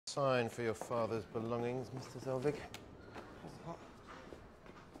Sign for your father's belongings, Mr. Selvig. What?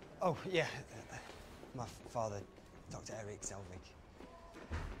 Oh, yeah. My father, Dr. Erik Selvig.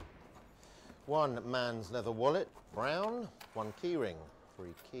 One man's leather wallet, brown. One key ring,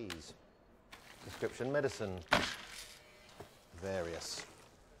 3 keys. Prescription medicine, various.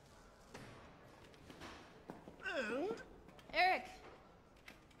 And Erik.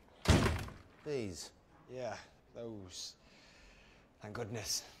 These. Yeah, those. Thank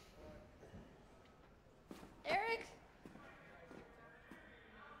goodness. Erik.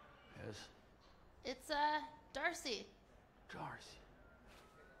 Yes? It's, Darcy. Darcy.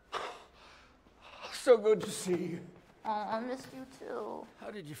 So good to see you. Oh, I missed you too.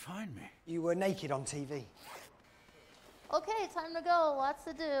 How did you find me? You were naked on TV. Okay, time to go. Lots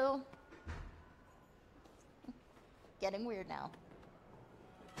to do. Getting weird now.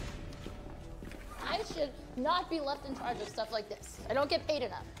 I should not be left in charge of stuff like this. I don't get paid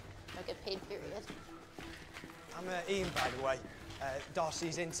enough. I don't get paid, period. I'm Ian, by the way.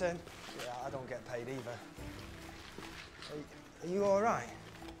 Darcy's intern. Yeah, I don't get paid either. Are you all right?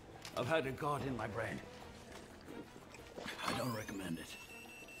 I've had a god in my brain. I don't recommend it.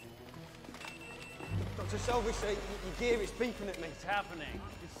 Dr. Selvig said your gear is beeping at me. It's happening.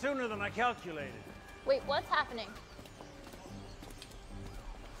 It's sooner than I calculated. Wait, what's happening?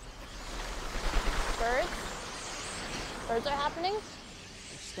 Birds? Birds are happening?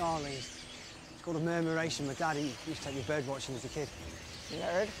 It's starlings. It's called a murmuration. My daddy used to take me bird watching as a kid.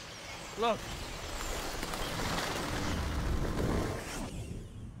 Nerd. Look.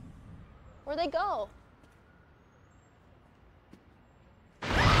 Where'd they go?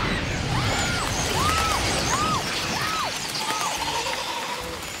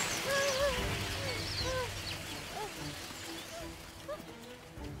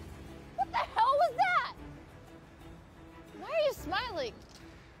 What the hell was that? Why are you smiling?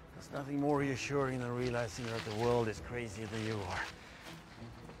 There's nothing more reassuring than realizing that the world is crazier than you are.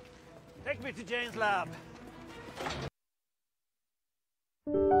 Take me to Jane's lab.